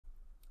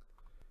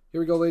Here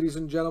we go, ladies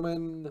and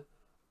gentlemen.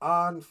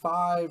 On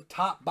 5,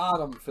 top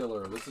bottom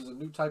filler. This is a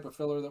new type of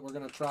filler that we're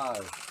gonna try.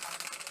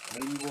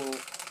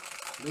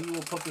 Maybe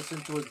we'll put this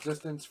into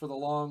existence for the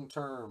long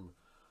term.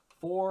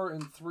 4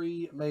 and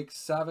 3 makes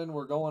 7.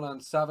 We're going on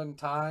 7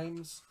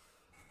 times.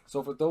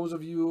 So for those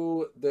of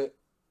you that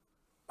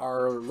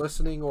are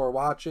listening or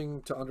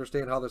watching to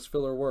understand how this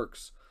filler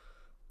works,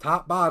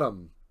 top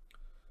bottom,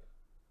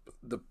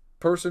 the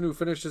person who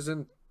finishes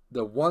in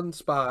the 1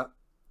 spot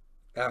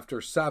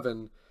after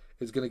 7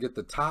 is going to get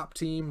the top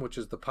team, which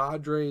is the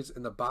Padres,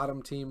 and the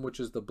bottom team,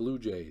 which is the Blue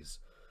Jays.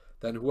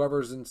 Then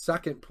whoever's in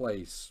second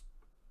place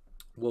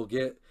will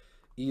get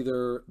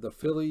either the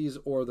Phillies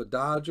or the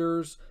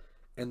Dodgers,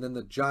 and then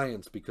the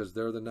Giants because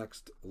they're the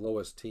next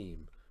lowest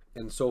team,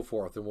 and so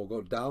forth. And we'll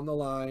go down the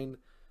line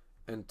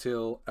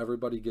until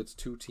everybody gets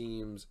 2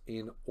 teams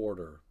in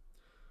order.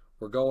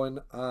 We're going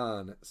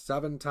on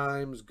 7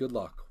 times. Good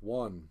luck.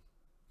 1,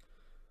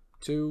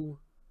 2,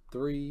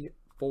 3,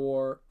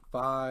 4,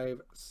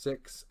 5,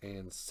 6,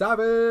 and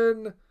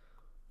 7.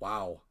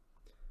 Wow.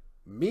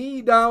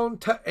 Me down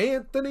to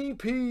Anthony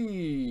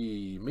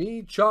P.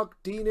 Me, Chuck,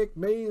 D-Nick,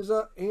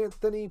 Mesa,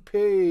 Anthony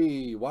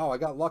P. Wow, I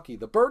got lucky.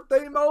 The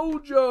birthday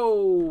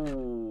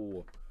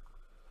mojo.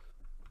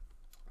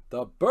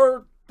 The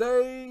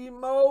birthday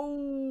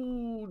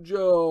mojo.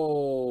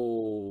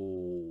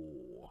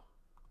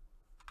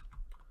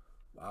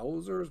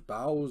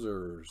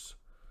 Bowsers.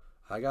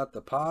 I got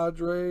the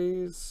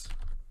Padres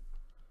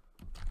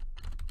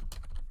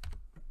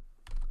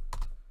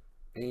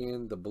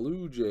and the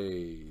Blue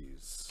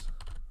Jays.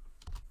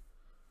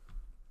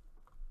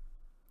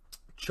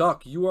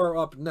 Chuck, you are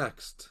up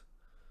next.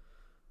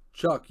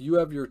 Chuck, you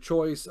have your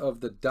choice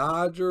of the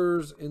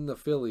Dodgers and the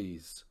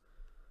Phillies.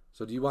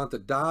 So do you want the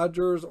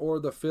Dodgers or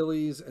the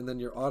Phillies? And then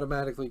you're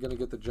automatically going to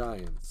get the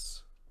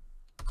Giants.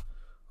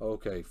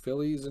 Okay,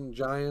 Phillies and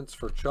Giants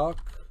for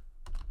Chuck.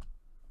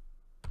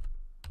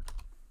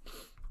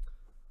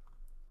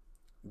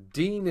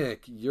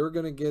 D-Nick, you're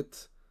going to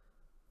get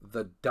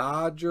the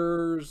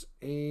Dodgers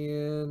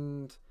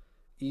and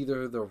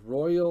either the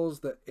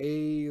Royals, the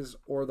A's,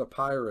 or the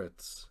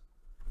Pirates.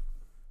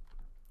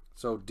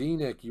 So,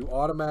 D-Nick, you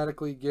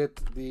automatically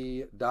get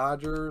the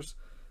Dodgers.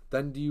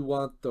 Then do you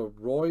want the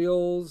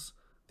Royals,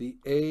 the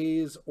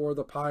A's, or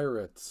the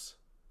Pirates?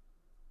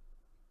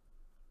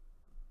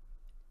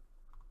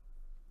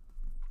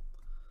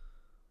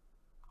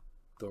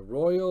 The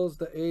Royals,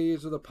 the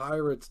A's, or the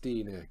Pirates,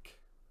 D-Nick?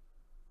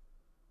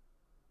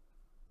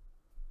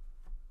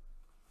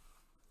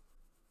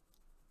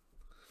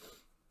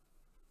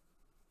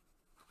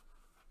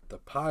 The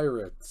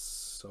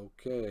Pirates.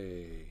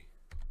 Okay.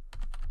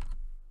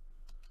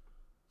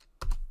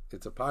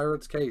 It's a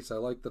Pirates case. I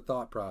like the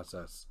thought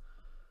process.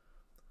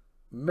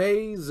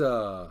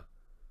 Mesa.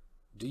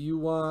 Do you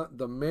want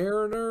the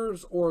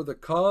Mariners or the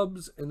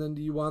Cubs? And then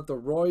do you want the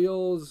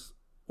Royals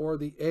or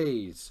the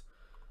A's?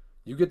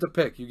 You get to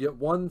pick. You get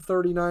one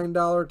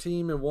 $39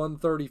 team and one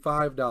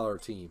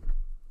 $35 team.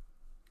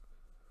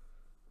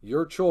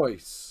 Your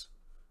choice.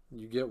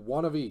 You get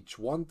one of each.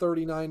 One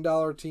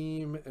 $39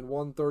 team and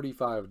one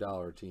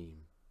 $35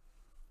 team.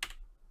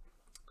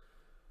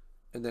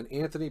 And then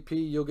Anthony P,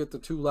 you'll get the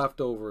 2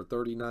 leftover,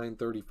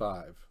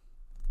 $39.35.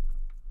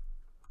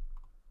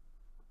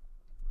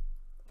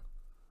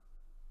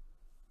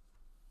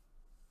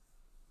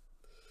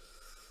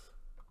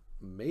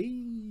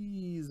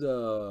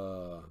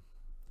 Mesa.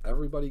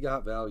 Everybody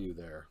got value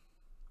there.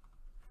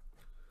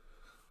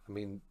 I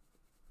mean,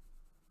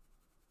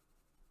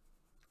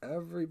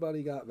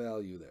 everybody got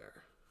value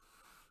there.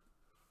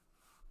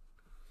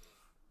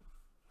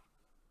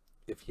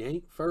 If you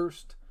ain't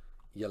first,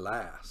 you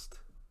last.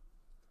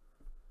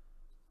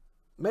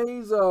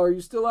 Mesa, are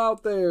you still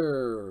out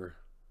there?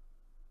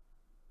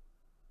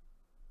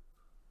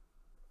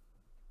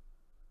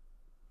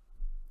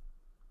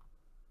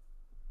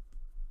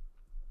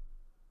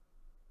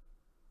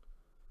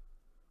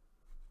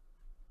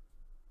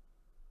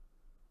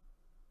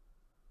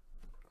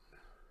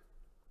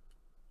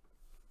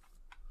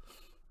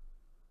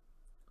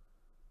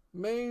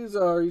 Mesa,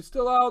 are you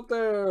still out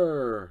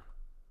there?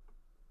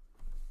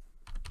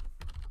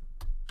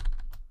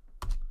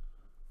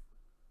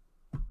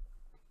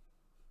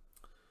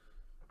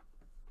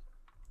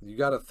 You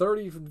got a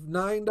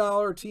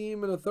 $39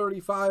 team and a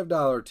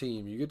 $35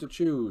 team. You get to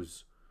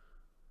choose.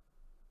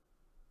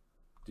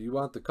 Do you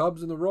want the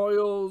Cubs and the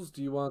Royals?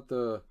 Do you want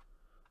the...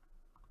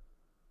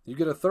 You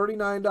get a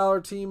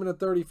 $39 team and a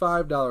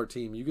 $35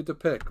 team. You get to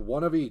pick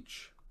one of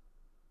each.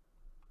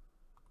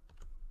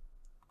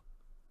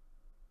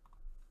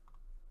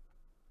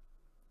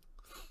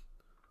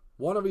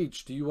 One of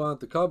each. Do you want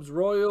the Cubs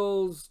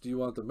Royals? Do you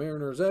want the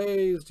Mariners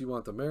A's? Do you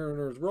want the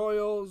Mariners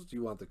Royals? Do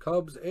you want the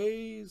Cubs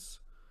A's?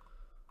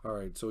 All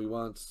right, so he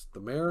wants the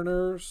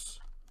Mariners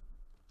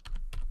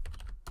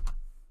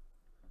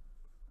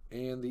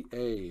and the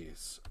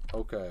A's.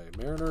 Okay,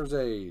 Mariners,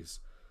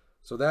 A's.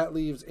 So that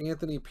leaves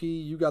Anthony P.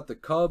 You got the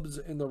Cubs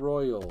and the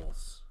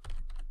Royals.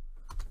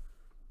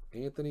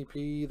 Anthony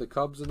P., the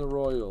Cubs and the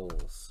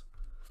Royals.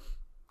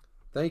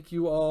 Thank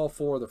you all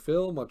for the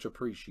fill. Much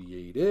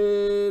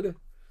appreciated.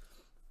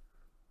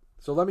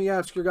 So let me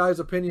ask your guys'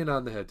 opinion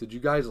on that. Did you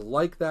guys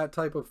like that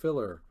type of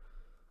filler?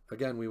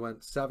 Again, we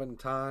went 7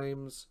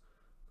 times.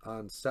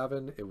 On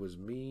 7, it was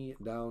me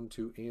down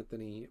to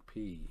Anthony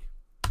P.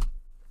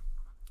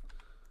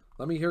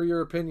 Let me hear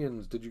your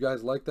opinions. Did you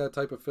guys like that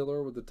type of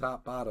filler with the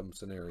top-bottom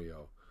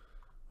scenario?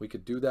 We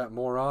could do that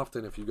more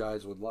often if you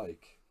guys would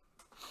like.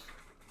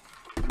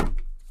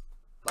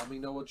 Let me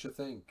know what you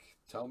think.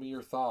 Tell me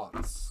your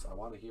thoughts. I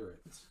want to hear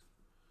it.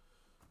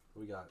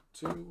 We got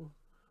 2.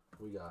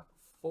 We got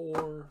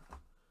 4.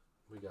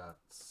 We got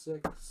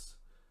 6.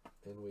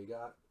 And we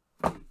got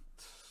 8.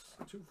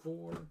 2,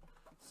 4,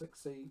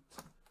 6, 8.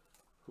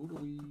 Who do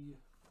we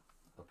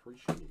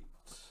appreciate?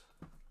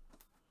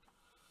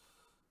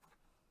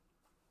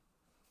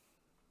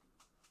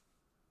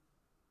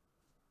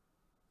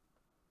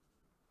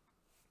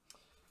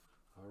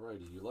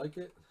 Alrighty, you like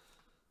it?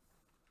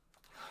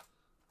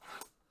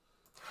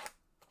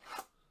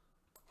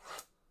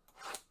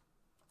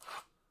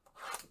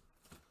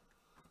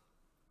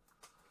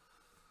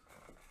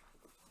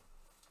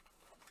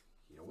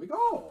 Here we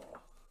go.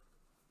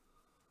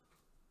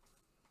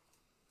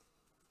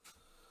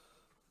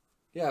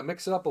 Yeah,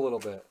 mix it up a little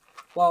bit.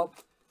 Well,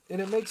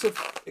 and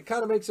it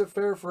kind of makes it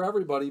fair for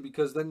everybody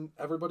because then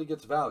everybody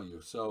gets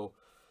value. So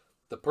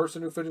the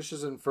person who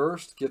finishes in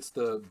first gets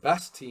the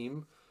best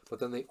team, but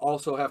then they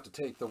also have to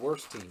take the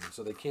worst team.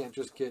 So they can't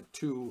just get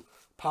 2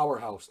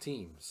 powerhouse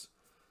teams.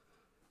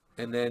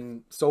 And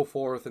then so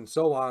forth and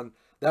so on.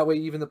 That way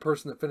even the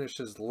person that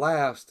finishes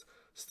last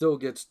still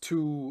gets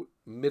 2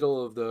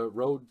 middle of the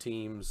road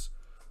teams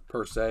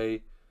per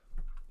se,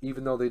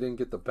 even though they didn't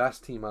get the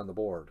best team on the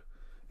board.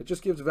 It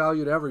just gives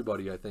value to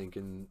everybody, I think,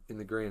 in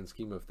the grand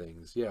scheme of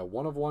things. Yeah,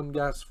 1 of 1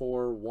 guess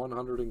for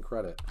 100 in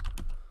credit.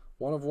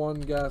 1 of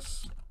 1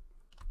 guess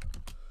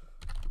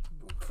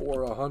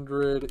for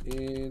 100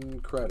 in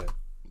credit.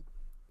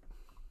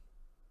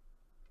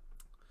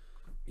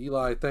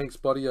 Eli, thanks,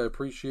 buddy. I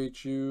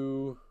appreciate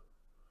you.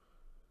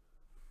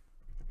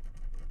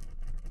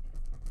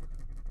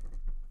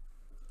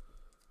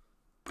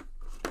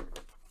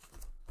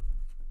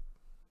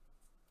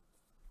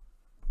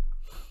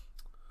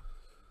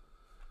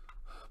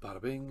 Bada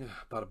bing,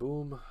 bada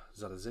boom,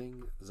 zada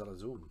zing, zada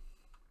zoom.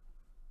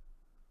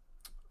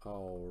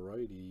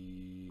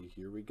 Alrighty,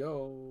 here we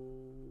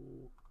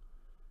go.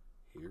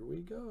 Here we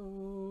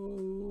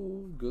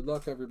go. Good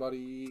luck,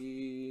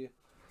 everybody.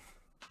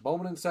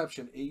 Bwmn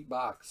Inception, 8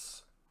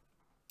 box.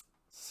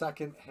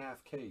 Second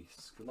half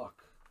case. Good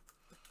luck.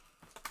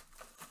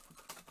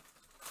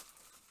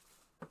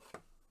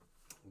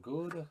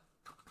 Good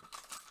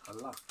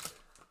luck.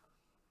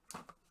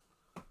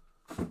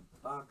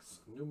 Box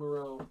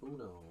numero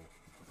 1.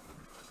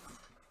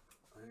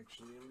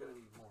 Actually, I'm going to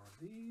need more of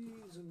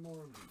these and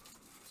more of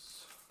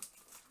these.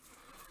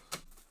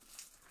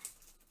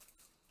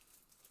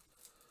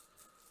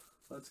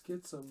 Let's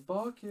get some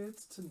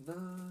buckets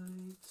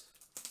tonight.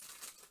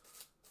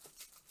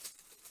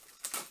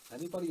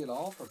 Anybody at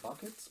all for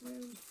buckets,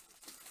 man?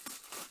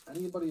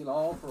 Anybody at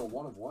all for a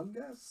 1 of 1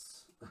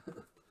 guess?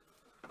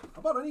 How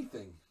about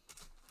anything?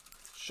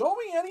 Show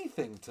me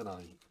anything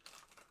tonight.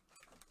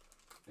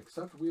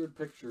 Except weird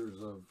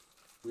pictures of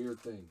weird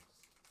things.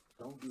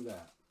 Don't do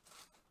that.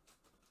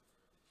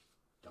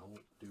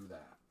 Don't do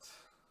that.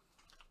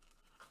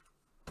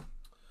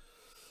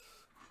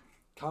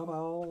 Come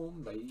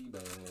on, baby.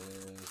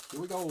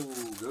 Here we go.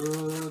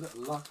 Good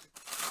luck,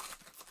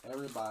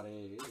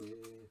 everybody.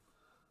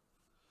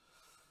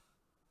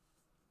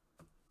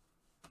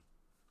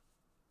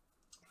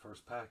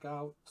 First pack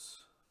out.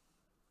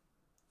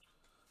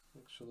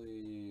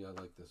 Actually, I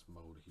like this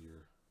mode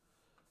here.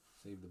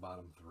 Save the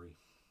bottom 3.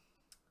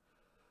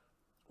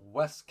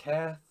 West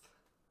Cath,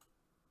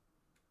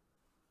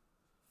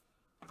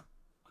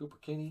 Cooper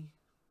Kinney,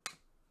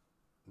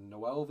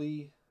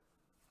 Noelvi,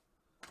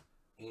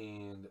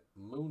 and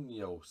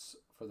Munoz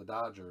for the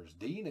Dodgers.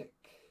 D-Nick.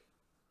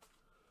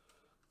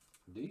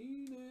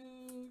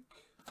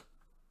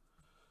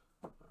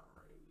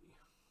 Alrighty.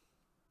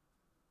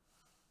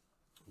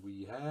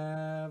 We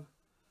have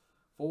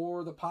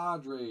for the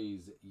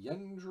Padres,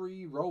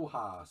 Yendry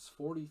Rojas,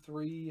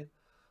 43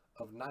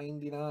 of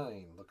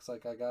 99. Looks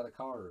like I got a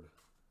card.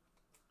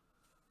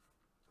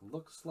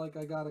 Looks like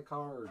I got a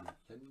card.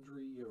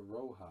 Yendry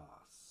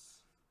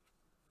Rojas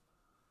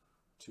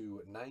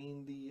to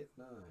 99.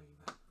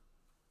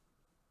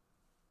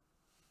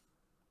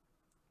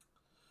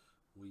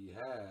 We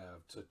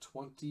have to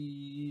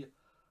 25.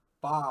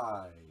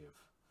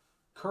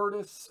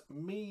 Curtis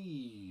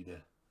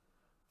Mead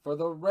for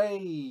the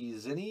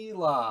Rays and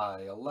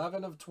Eli.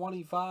 11 of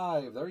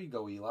 25. There you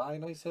go, Eli.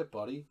 Nice hit,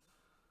 buddy.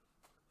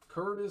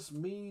 Curtis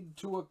Mead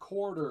to a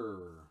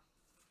quarter.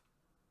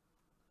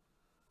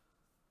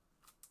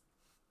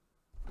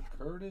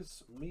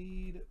 Curtis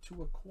Mead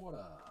to a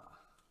quarter.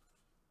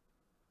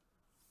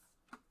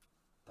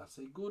 That's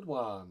a good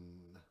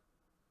one.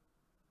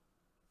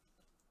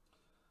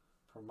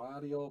 For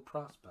Mario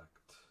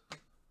Prospect.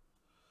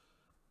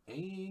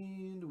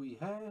 And we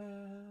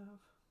have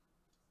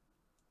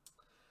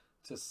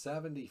to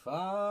 75.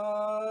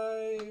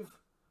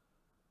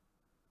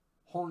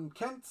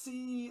 Hortense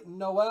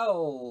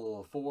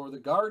Noel for the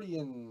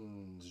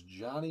Guardians.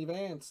 Johnny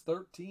Vance,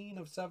 13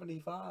 of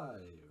 75.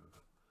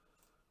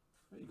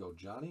 There you go,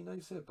 Johnny.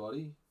 Nice hit,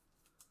 buddy.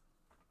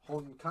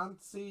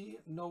 Hortense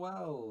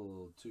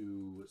Noel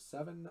to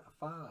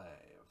 75.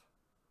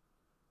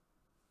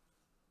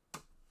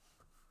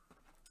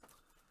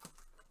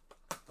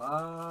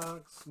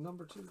 Box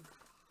number 2.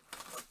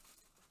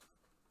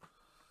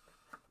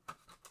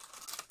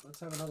 Let's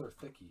have another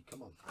thickie.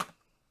 Come on.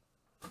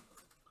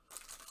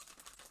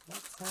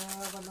 Let's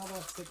have another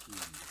thickie.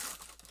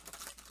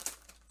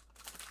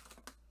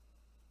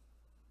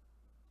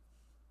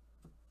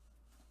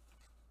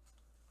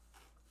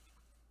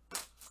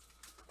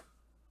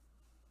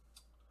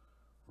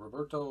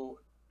 Roberto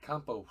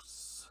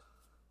Campos.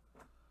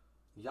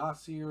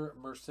 Yasir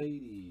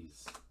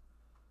Mercedes.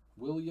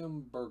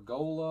 William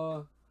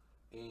Bergola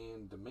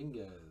and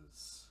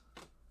Dominguez.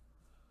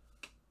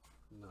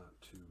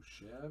 Not too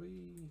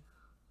shabby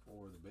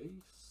for the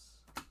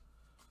base.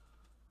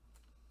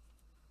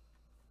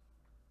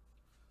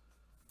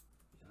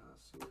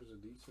 Yes, here's a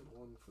decent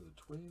one for the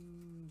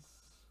Twins.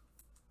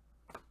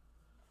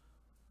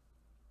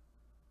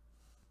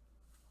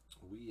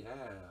 We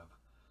have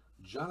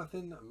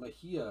Jonathan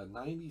Mejia,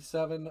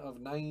 97 of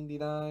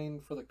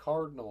 99 for the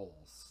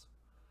Cardinals.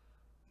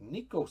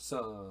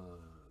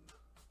 Nico-san.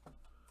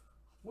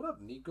 What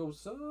up,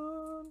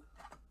 Nico-san?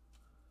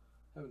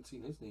 Haven't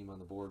seen his name on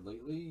the board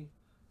lately.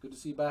 Good to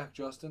see you back,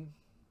 Justin.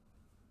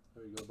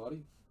 There you go,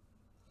 buddy.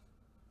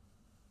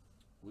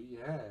 We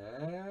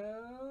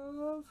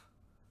have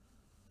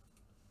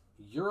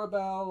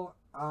Urabel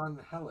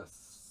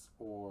Angeles,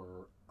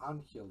 or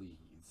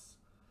Angeles.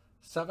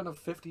 7 of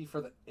 50 for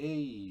the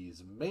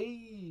A's.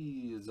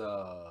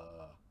 Meza.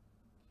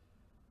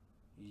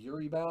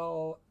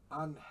 Urabel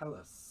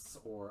Angeles,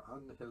 or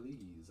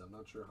Angeles. I'm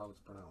not sure how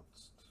it's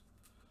pronounced.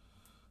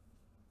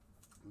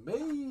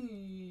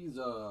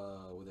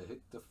 Meza with a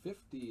hit to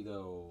 50,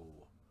 though.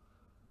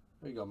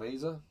 There you go,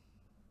 Meza.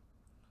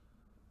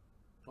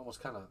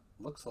 Almost kind of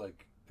looks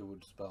like it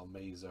would spell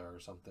Meza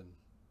or something.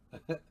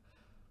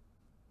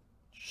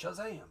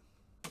 Shazam!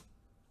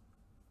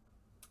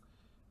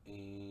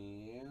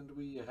 And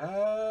we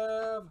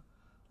have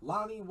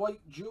Lonnie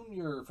White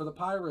Jr. for the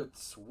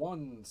Pirates.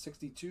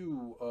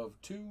 162 of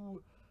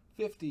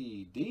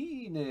 250.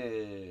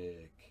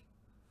 D-Nick.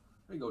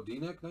 There you go,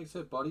 D-Nick. Nice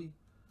hit, buddy.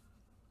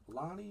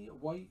 Lonnie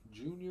White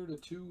Jr. to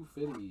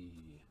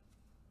 250.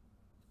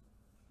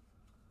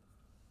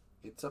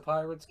 It's a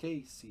Pirates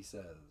case, he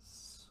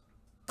says.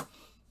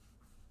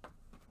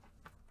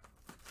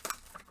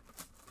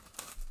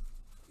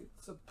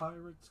 It's a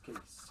Pirates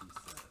case, he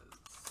says.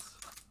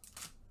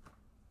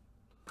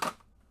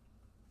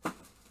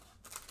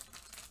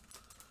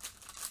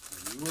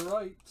 You were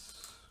right.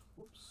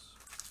 Whoops.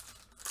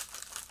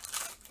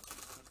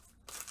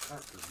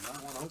 That does not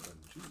want to open.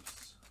 Jeez.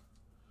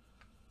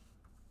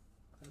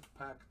 That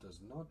pack does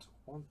not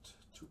want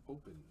to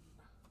open.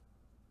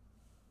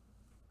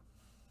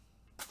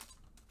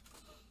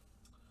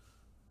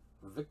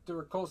 Victor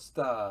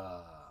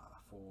Acosta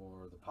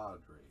for the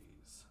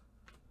Padres.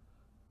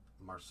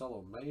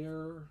 Marcelo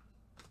Mayer.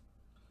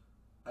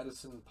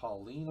 Edison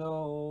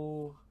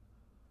Paulino.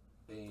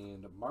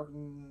 And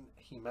Martin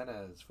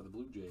Jimenez for the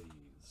Blue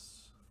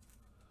Jays.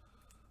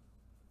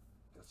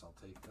 Guess I'll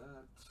take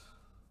that.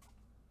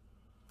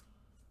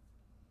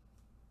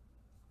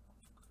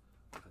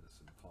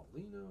 Edison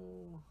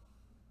Paulino.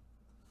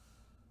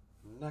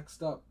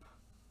 Next up,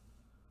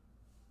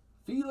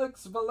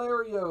 Felix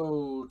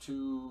Valerio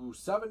to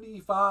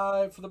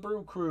 75 for the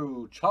Brew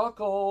Crew.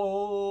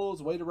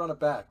 Chuckles. Way to run it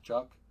back,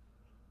 Chuck.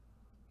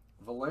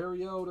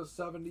 Valerio to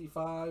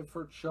 75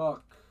 for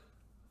Chuck.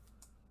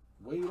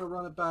 Way to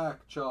run it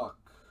back,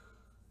 Chuck.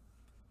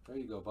 There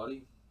you go,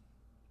 buddy.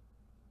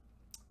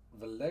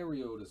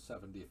 Valerio to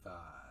 75.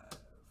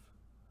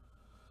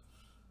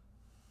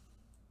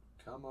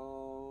 Come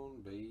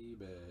on,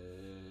 baby.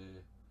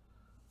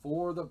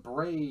 For the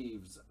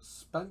Braves,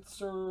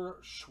 Spencer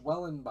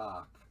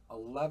Schwellenbach,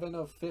 11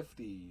 of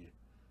 50.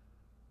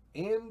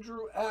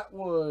 Andrew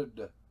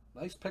Atwood.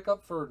 Nice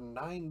pickup for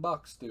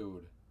 $9,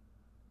 dude.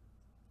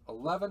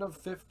 11 of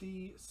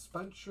 50,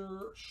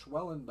 Spencer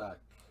Schwellenbach.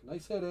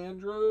 Nice hit,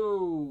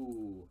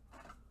 Andrew.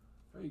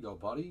 There you go,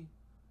 buddy.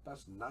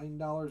 That's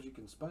 $9 you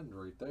can spend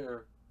right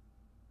there.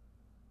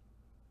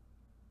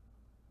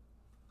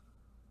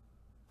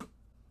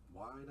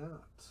 Why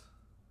not?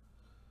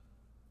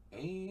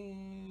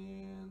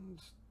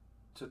 And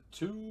to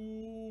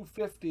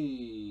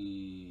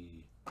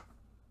 250.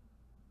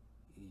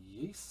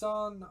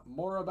 Yisan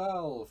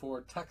Morabel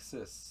for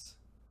Texas.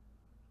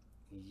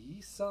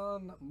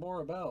 Yisan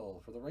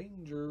Morabel for the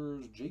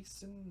Rangers.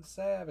 Jason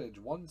Savage,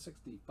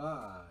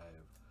 165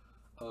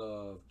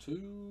 of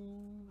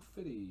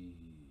 250.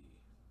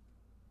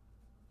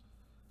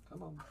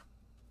 Come on.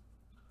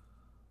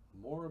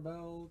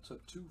 Morabel to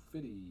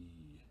 250.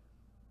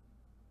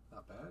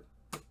 Not bad.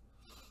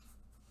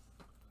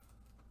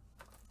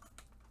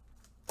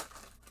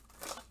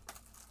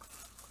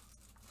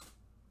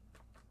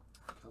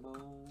 Come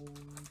on.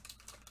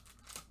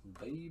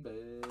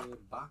 Baby.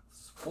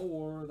 Box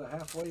 4, the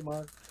halfway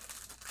mark.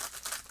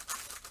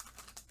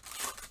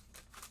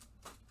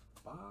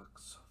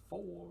 Box 4,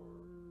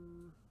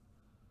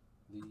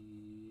 the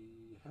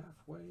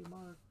halfway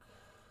mark.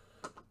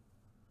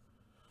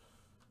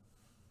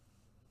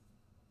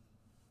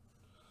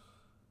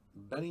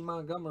 Benny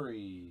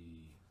Montgomery,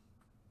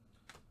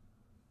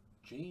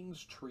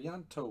 James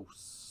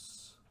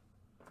Triantos,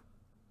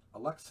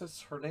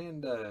 Alexis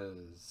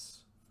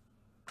Hernandez,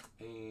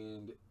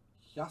 and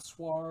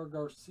Yaswar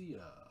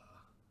Garcia.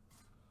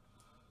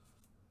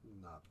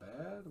 Not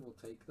bad. We'll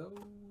take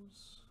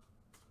those.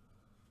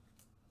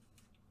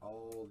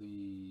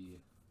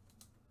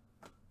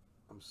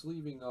 I'm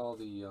sleeving all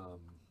the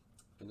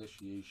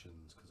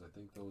initiations because I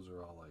think those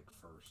are all like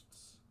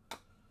firsts.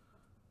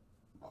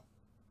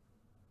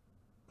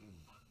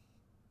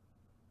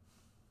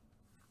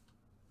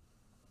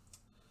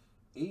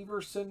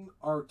 Averson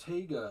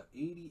Arteaga,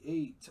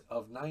 88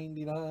 of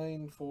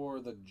 99 for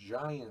the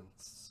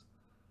Giants.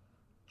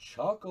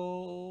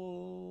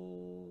 Chuckles.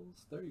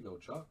 There you go,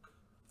 Chuck.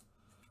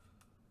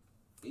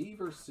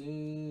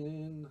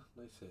 Averson.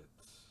 Nice hit.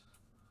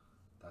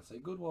 That's a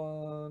good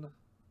one.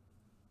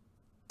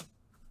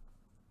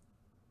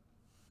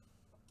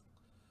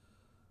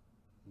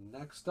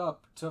 Next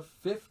up to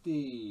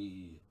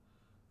 50.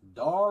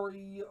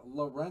 Dari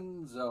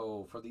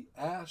Lorenzo for the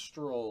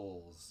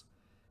Astrals.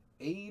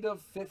 8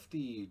 of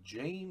 50.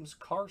 James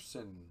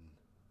Carson.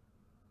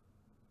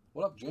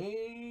 What up,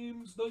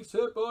 James? Nice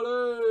hit,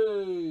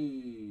 buddy.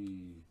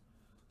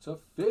 To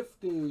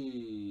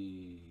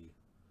 50.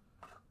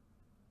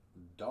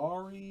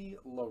 Dari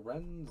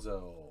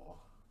Lorenzo.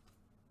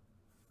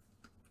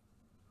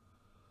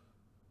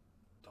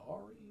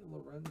 Dari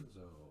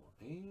Lorenzo.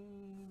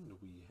 And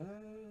we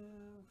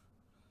have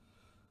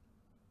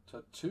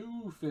to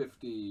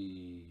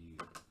 250.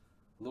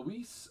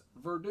 Luis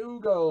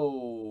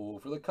Verdugo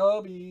for the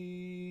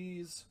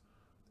Cubbies.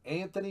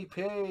 Anthony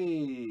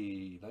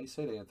P. Nice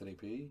hit, Anthony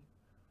P.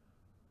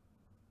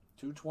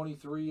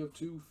 223 of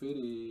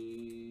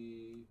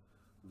 250.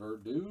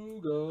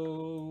 Verdugo.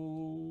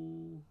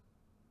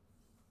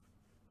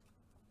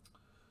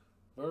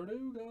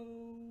 Verdugo.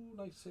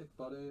 Nice hit,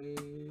 buddy.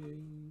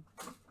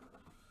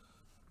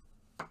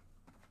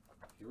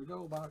 Here we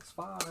go, box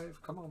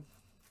 5. Come on.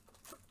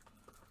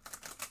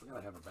 We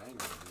gotta have a banger in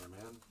here,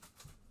 man.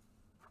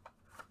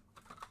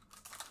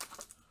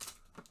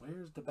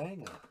 Where's the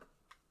banger?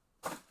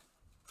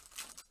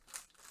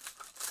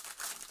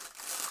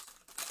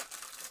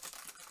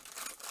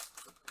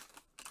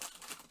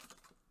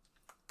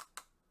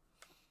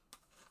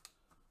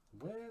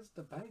 Where's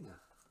the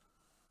banger?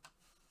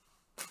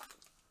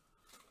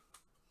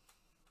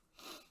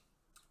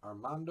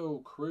 Armando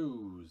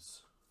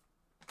Cruz.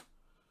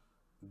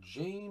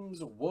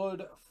 James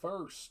Wood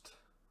first.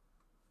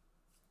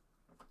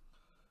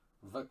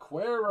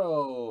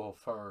 Vaquero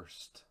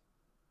first.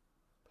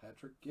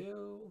 Patrick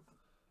Gill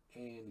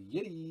and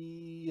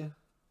Yiddy.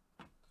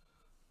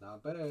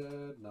 Not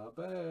bad, not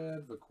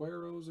bad.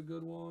 Vaquero's a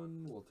good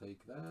one. We'll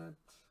take that.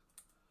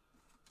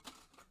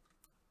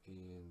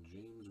 And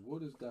James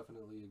Wood is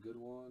definitely a good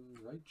one.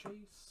 Right,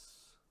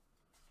 Chase?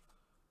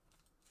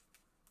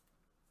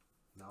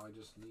 Now I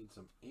just need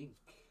some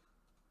ink.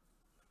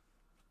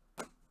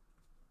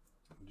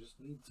 I just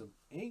need some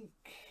ink.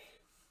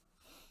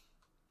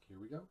 Here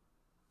we go.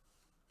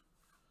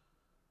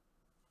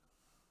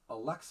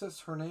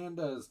 Alexis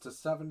Hernandez to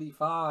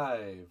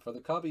 75 for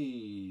the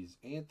Cubbies.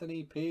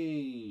 Anthony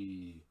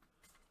P.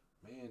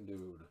 Man,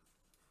 dude.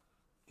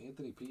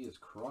 Anthony P is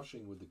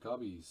crushing with the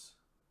Cubbies.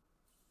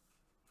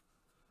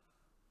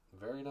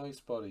 Very nice,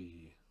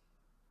 buddy.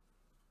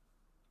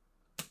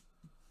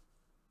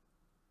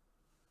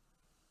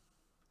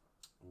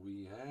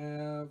 We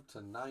have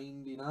to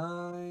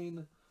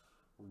 99.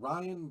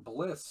 Ryan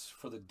Bliss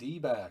for the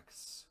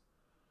D-backs.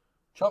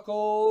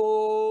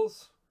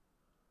 Chuckles.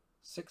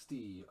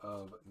 60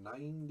 of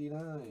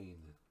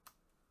 99.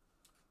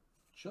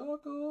 Chuckles.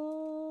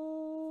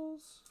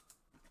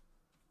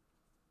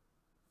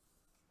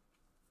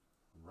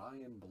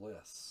 Ryan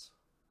Bliss.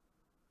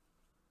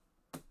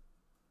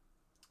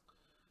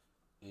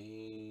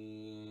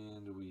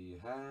 And we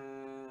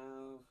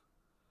have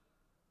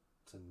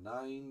to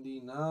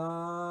 99.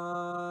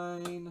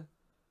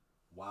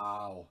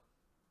 Wow.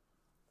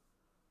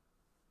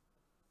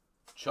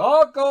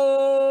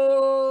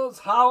 Chuckles!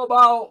 How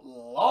about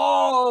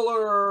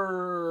Lawler?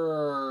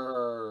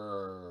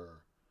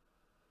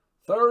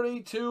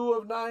 32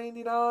 of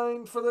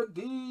 99 for the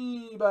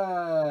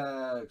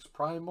D-backs.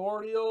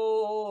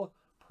 Primordial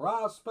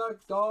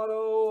Prospect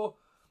Auto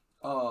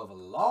of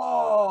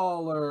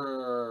Lawler.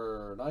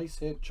 Nice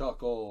hit,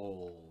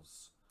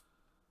 Chuckles.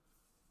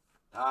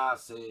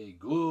 That's a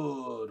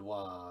good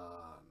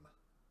one.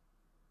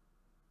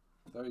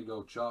 There you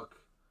go, Chuck.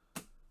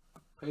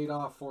 Paid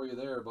off for you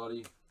there,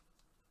 buddy.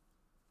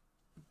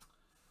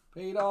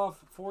 Paid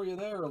off for you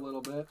there a little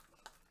bit.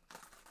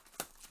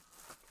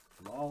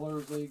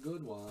 Lawler's a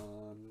good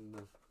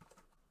one.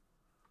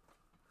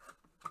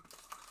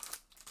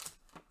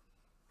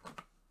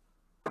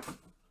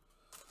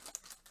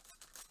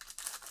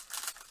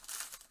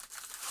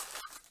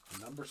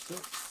 Number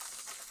 6.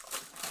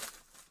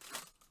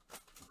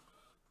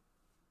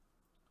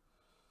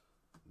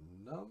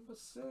 Number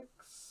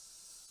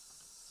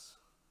 6.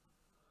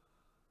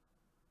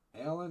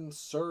 Alan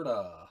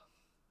Serta.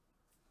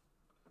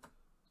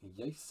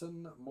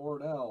 Jason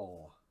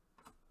Mordell.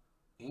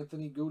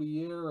 Anthony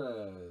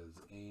Gutierrez.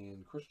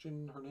 And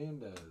Christian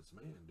Hernandez.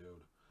 Man,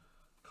 dude.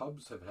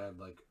 Cubs have had,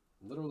 like,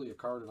 literally a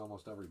card in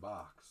almost every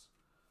box.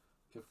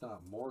 If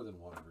not more than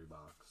one every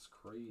box.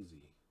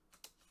 Crazy.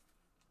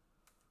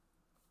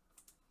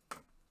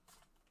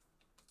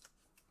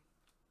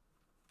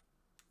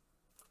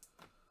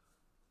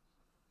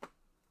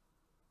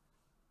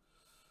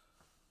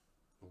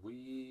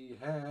 We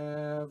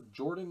have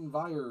Jordan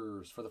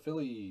Vyers for the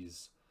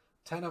Phillies.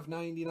 10 of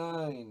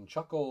 99.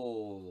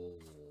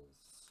 Chuckles.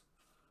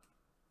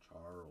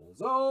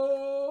 Charles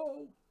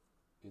O.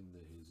 In the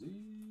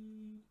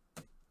hizzy.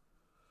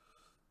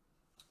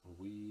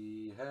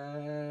 We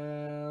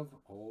have...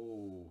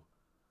 Oh.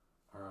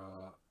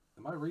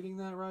 Am I reading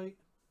that right?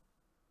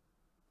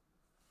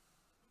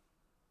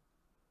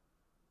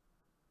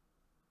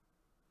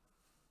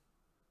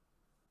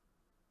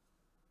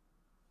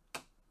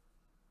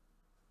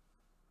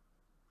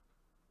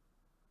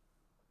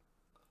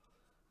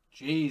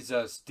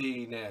 Jesus,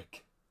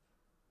 D-Nick.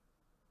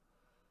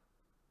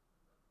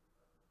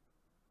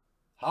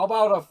 How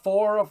about a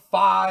 4 of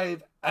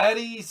 5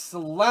 Eddie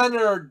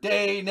Leonard,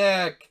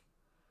 D-Nick?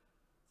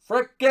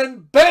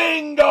 Frickin'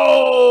 bingo!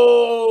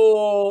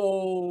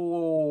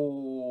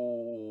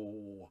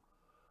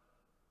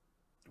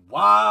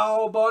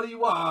 Wow, buddy,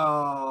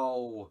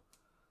 wow.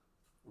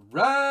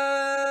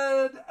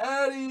 Red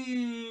Eddies.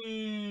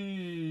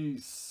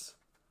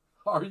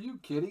 Are you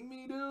kidding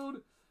me,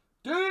 dude?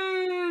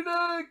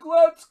 D-Nick,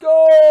 let's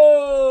go!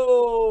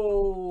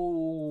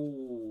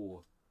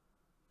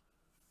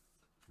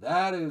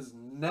 That is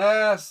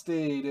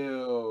nasty,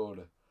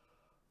 dude.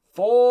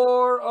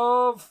 4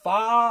 of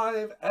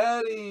 5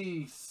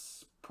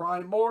 Eddies.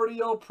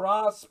 Primordial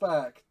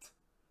Prospect.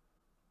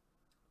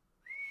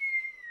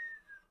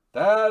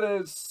 That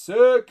is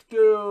sick,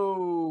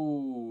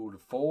 dude.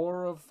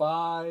 4 of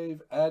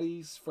 5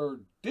 Eddies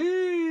for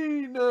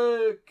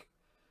D-Nick.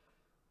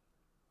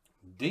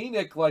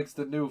 D-Nick likes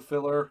the new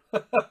filler.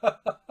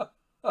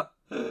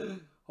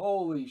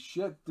 Holy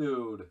shit,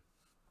 dude.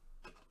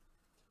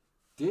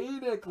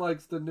 D-Nick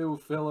likes the new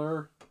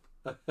filler.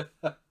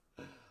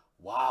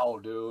 Wow,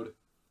 dude.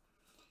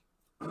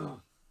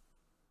 And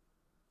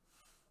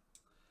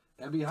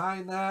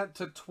behind that,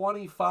 to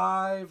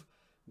 25,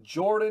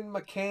 Jordan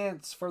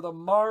McCants for the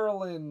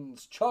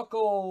Marlins.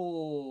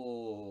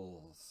 Chuckles.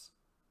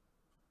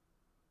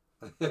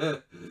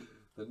 The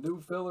new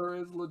filler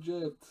is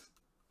legit.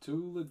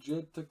 Too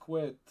legit to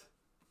quit.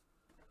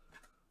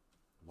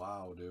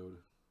 Wow, dude.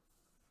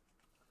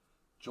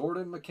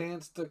 Jordan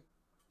McCants to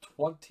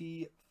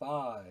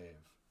 25.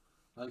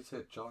 Nice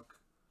hit, Chuck.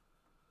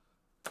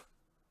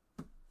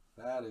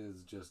 That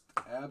is just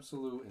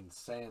absolute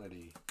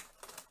insanity.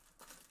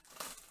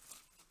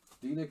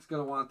 D-Nick's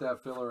going to want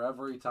that filler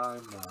every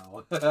time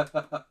now.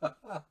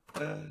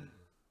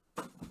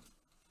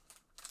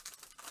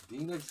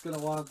 D-Nick's going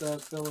to want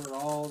that filler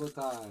all the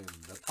time.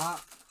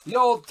 The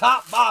old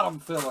top-bottom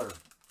filler.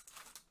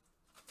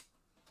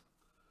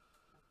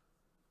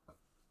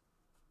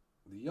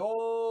 The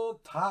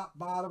old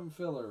top-bottom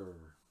filler.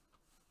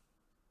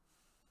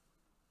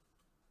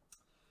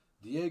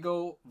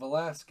 Diego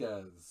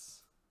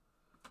Velasquez.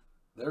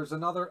 There's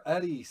another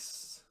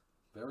Eddies.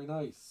 Very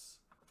nice.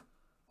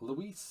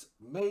 Luis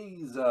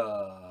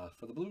Meza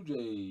for the Blue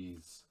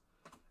Jays.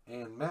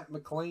 And Matt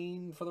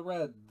McLean for the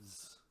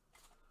Reds.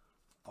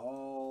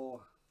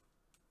 All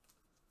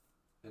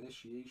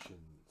initiations.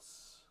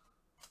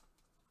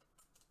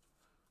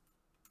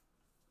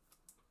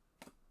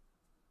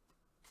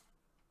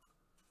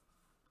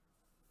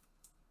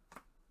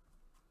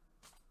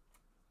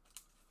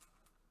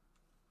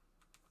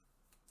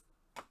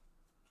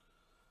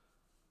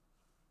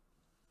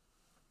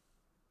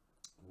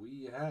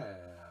 We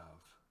have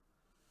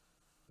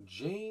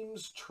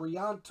James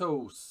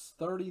Triantos,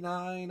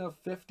 39 of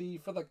 50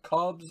 for the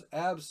Cubs,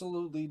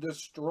 absolutely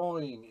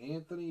destroying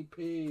Anthony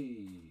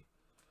P.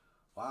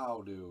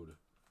 Wow, dude.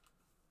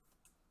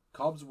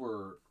 Cubs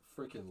were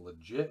freaking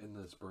legit in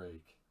this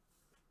break.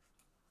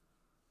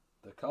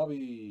 The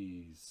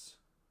Cubbies.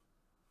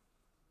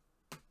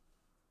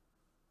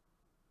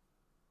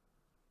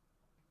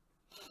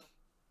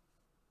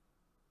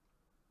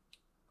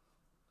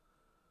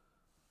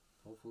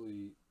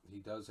 Hopefully he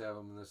does have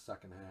them in the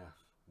second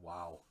half.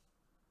 Wow.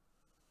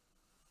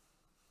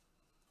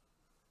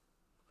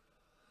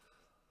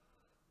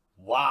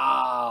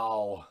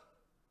 Wow.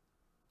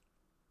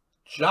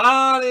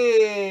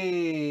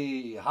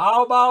 Johnny!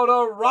 How about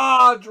a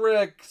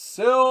Roderick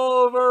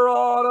silver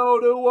auto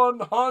to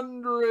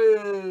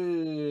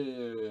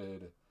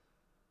 100?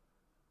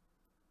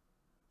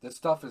 This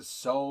stuff is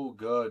so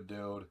good,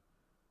 dude.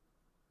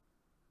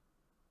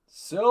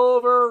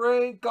 Silver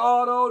ink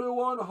auto to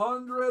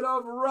 100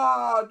 of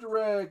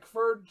Roderick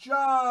for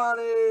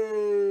Johnny.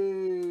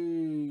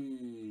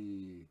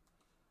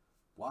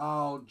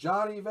 Wow,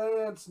 Johnny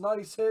Vance,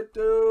 nice hit,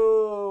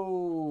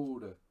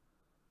 dude.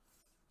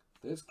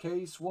 This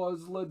case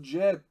was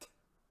legit.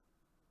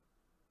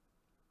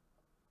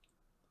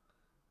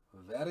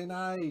 Very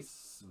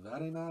nice,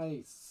 very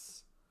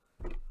nice.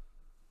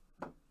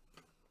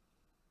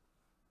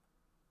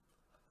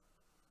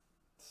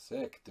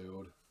 Sick,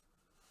 dude.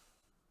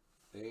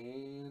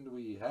 And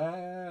we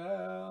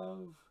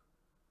have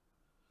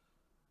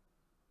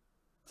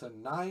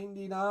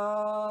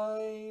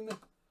 /99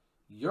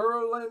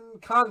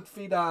 Yerlin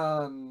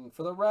Confidant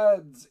for the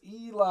Reds,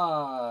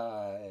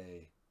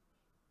 Eli.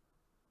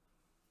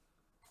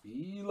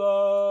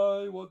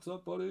 Eli, what's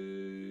up,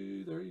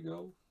 buddy? There you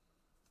go.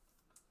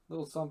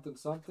 Little something,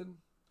 something.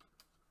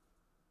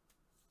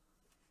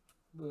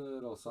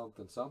 Little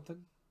something,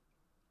 something.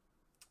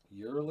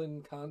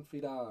 Yerlin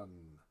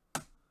Confidant.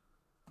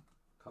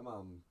 Come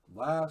on.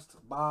 Last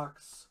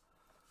box.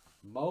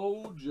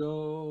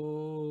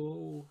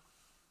 Mojo.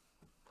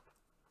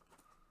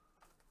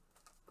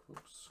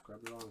 Oops,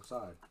 grabbed the wrong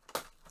side.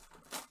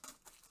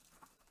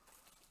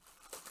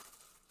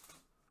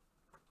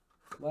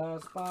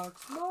 Last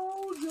box.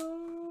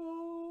 Mojo.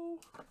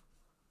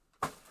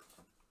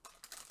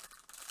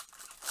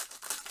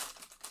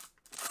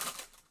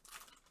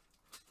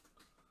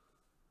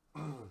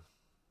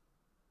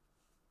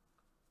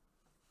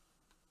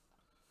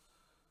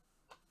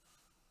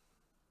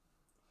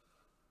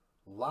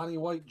 Lonnie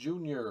White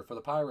Jr. for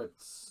the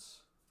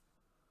Pirates.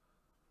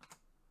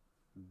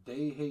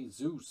 De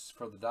Jesus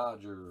for the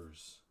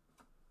Dodgers.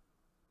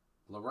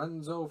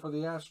 Lorenzo for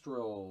the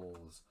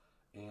Astros.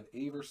 And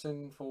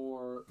Averson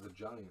for the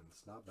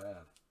Giants. Not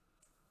bad.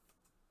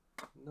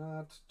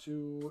 Not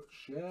too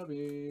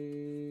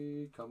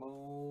shabby. Come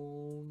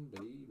on,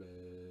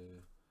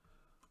 baby.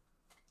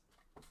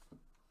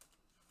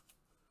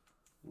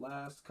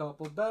 Last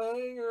couple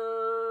bangers.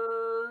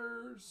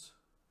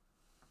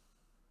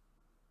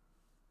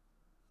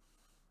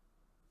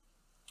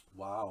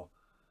 Wow.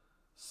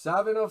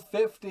 7 of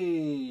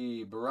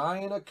 50.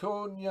 Brian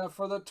Acuna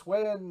for the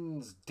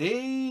Twins.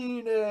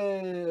 D-Nick.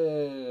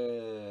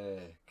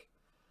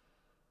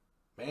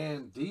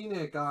 Man,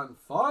 D-Nick on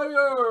fire.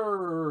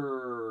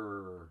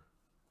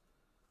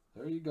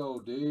 There you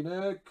go,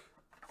 D-Nick.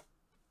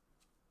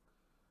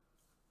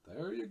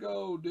 There you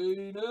go,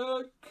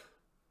 D-Nick.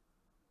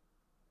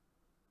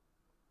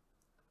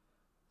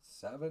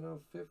 7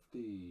 of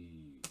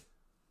 50.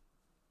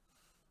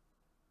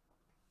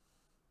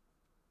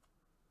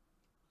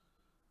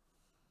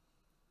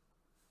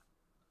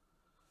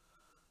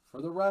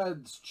 For the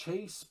Reds,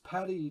 Chase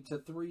Petty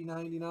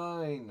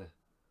 /399.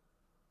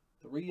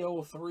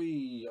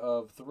 303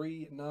 of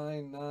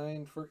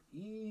 399 for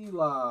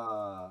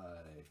Eli.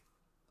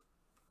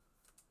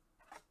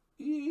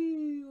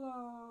 Eli.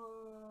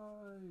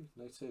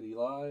 Nice hit,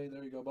 Eli.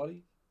 There you go,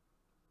 buddy.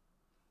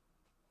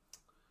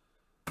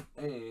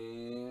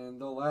 And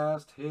the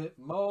last hit,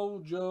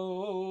 Mojo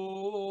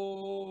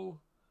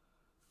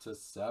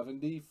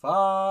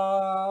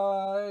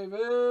 /75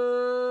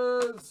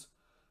 is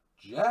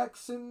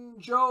Jackson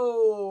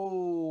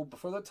Jobe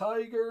for the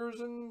Tigers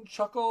and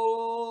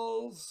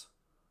Chuckles.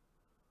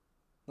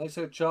 Nice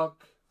hit,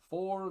 Chuck.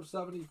 4 of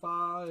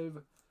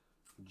 75.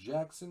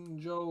 Jackson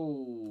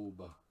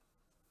Jobe.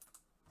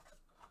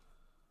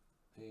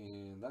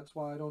 And that's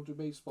why I don't do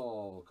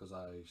baseball, because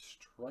I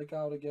strike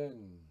out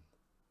again.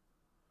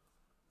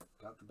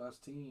 Got the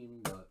best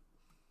team, but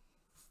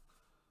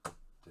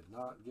did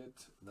not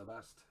get the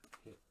best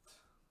hit.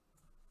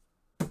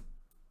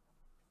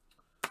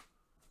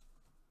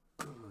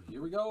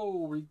 Here we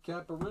go,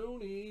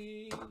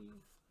 Recap-a-rooney.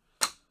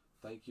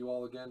 Thank you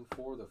all again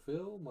for the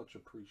fill. Much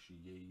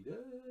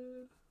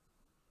appreciated.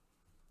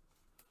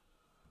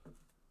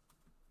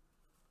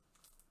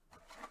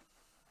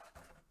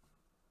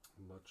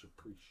 Much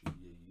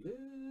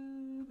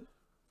appreciated.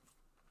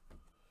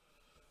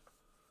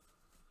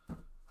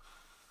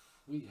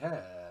 We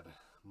had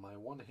my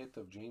one hit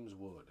of James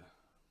Wood.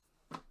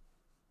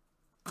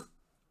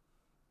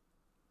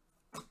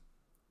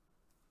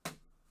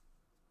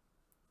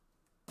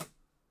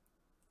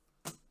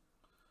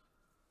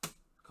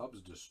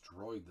 Cubs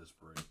destroyed this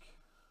break.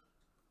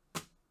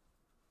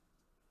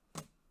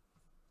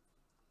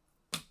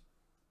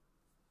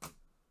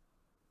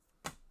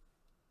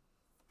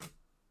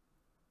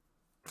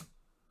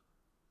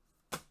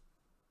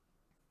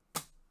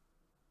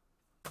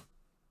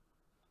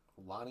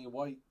 Lonnie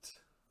White.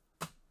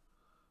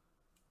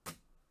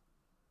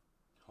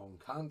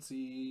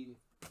 Honkansi.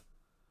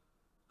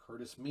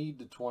 Curtis Mead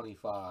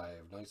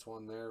 /25. Nice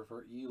one there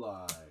for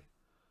Eli.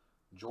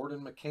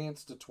 Jordan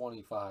McCants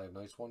 /25.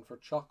 Nice one for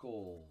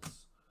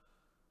Chuckles.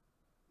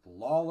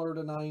 Lawler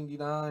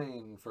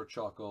 /99 for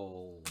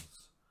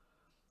Chuckles.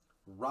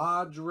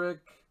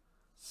 Roderick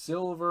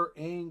Silver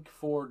Ink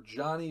for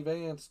Johnny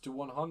Vance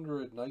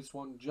 /100. Nice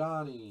one,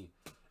 Johnny.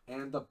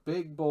 And the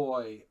big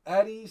boy,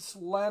 Eddie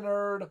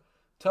Leonard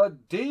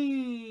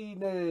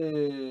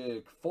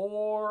D-Nick.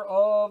 4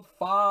 of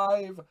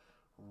 5.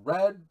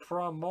 Red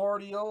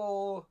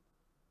Primordial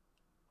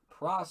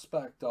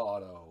Prospect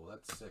Auto.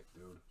 That's sick,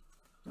 dude.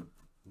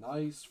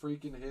 Nice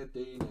freaking hit,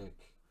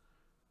 D-Nick.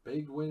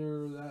 Big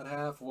winner that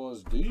half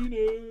was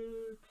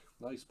D-Nick.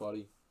 Nice,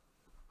 buddy.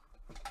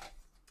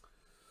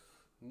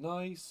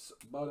 Nice,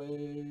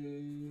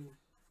 buddy.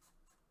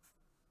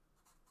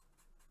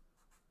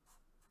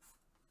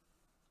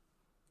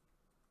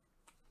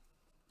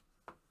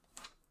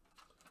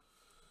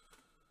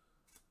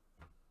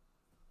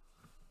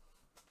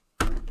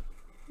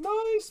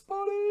 Nice,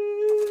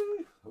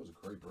 buddy. That was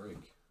a great break.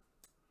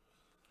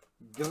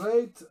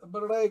 Great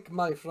break,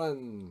 my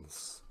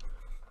friends.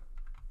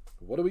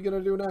 What are we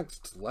going to do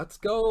next? Let's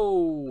go.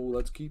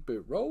 Let's keep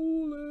it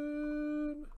rolling.